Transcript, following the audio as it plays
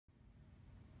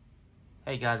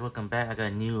Hey guys, welcome back. I got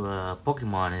a new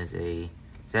Pokemon. Is a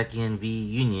Zacian V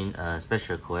Union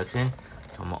special collection.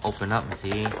 So I'm gonna open up and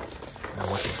see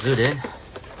what's included.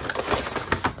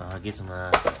 So I'll get some.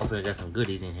 Hopefully, I got some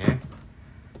goodies in here.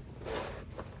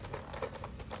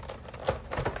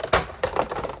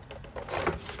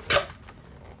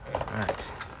 All right.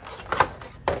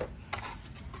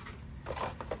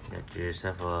 Got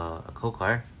yourself a code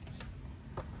card.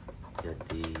 Got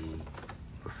the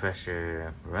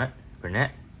Professor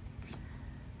Burnett.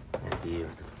 Got the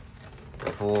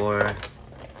 4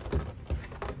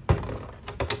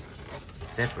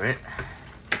 separate.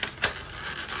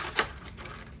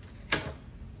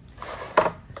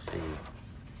 Let's see.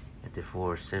 Got the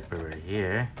 4 separate right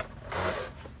here.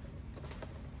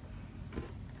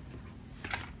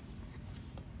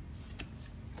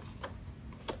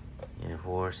 Yeah,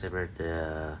 4 separate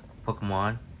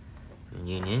Pokemon in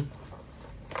Union.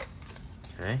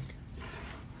 Okay.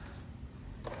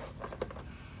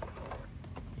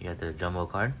 You got the Jumbo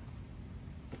card.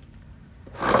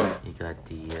 You got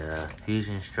the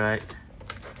Fusion Strike,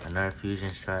 another Fusion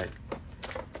Strike.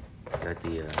 You got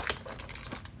the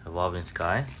Evolving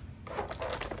Sky.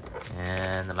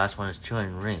 And the last one is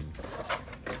Chilling Ring.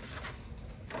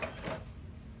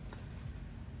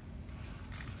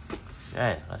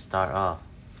 Okay, let's start off.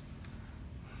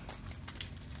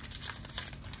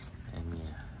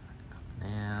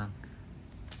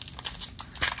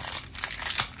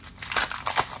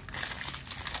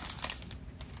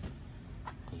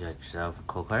 You got yourself a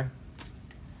code card.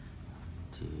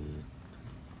 2,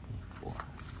 3, 4.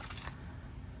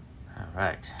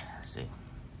 Alright, let's see.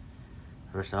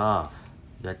 First off,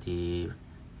 you got the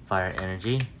Fire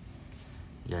Energy.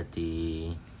 You got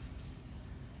the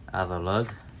Avalug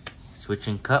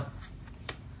Switching Cup.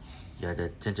 You got the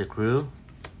Tentacruel,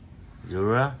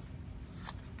 Zura,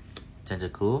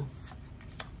 Tentacool,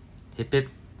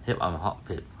 Hot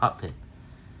Pip.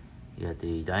 You got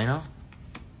the Dino,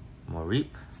 Mareep,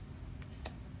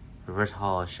 Reverse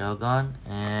Hall Shelgon,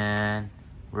 and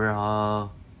Rare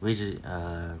Hall Regieleki.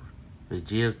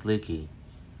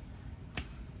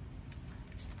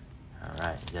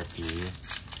 Alright, you got the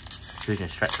Fusion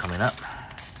Strike coming up.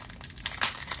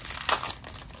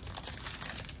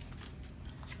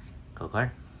 Code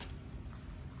card.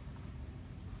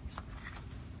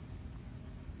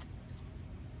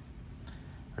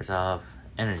 First off,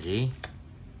 Energy.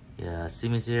 Yeah,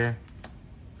 Simisear,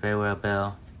 Farewell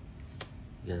Bell.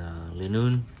 You got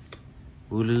Linoon,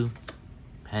 Wooloo,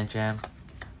 Pancham,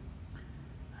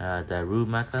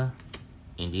 Darumaka,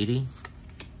 Indeedee,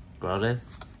 Growlithe,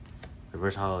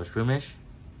 Reverse Hollow Shroomish,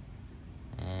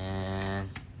 and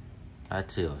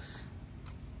Latios.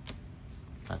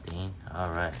 Nothing.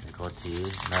 Alright, go to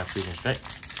another Fusion Strike.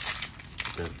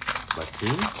 But 2.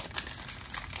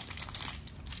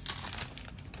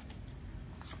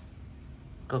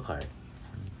 Code card.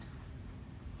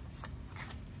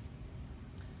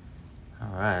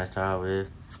 Alright, let's start out with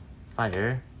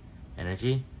Fire,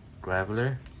 Energy,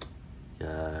 Graveler,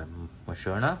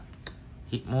 Moshorna,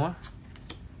 Heatmore,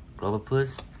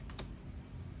 Globopus,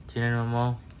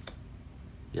 Tynamo,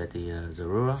 you got the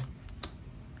Zorua,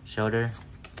 Shellder,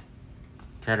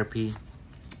 Caterpie,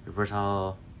 Reverse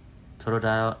Hollow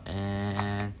Totodile,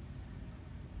 and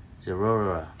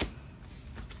Zorora.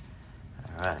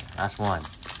 Alright, last one.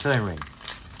 Chilling Ring.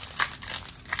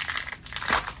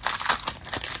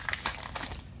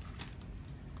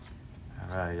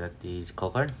 Alright, you got these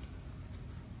code card.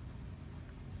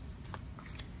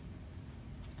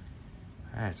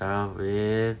 Alright, start off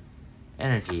with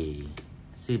Energy,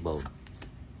 Seabolt,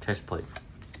 Chestplate,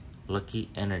 Lucky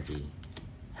Energy,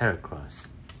 Heracross,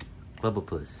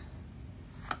 Globopus,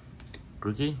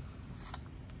 Grookey,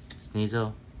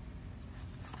 Sneasel.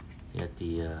 You got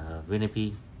the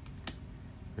Venipede,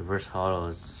 Reverse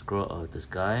Hollow Scroll of the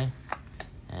Sky,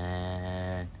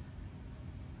 and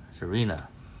Serena.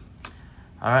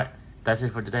 Alright, that's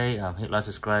it for today. Hit like,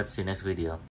 subscribe, see you next video.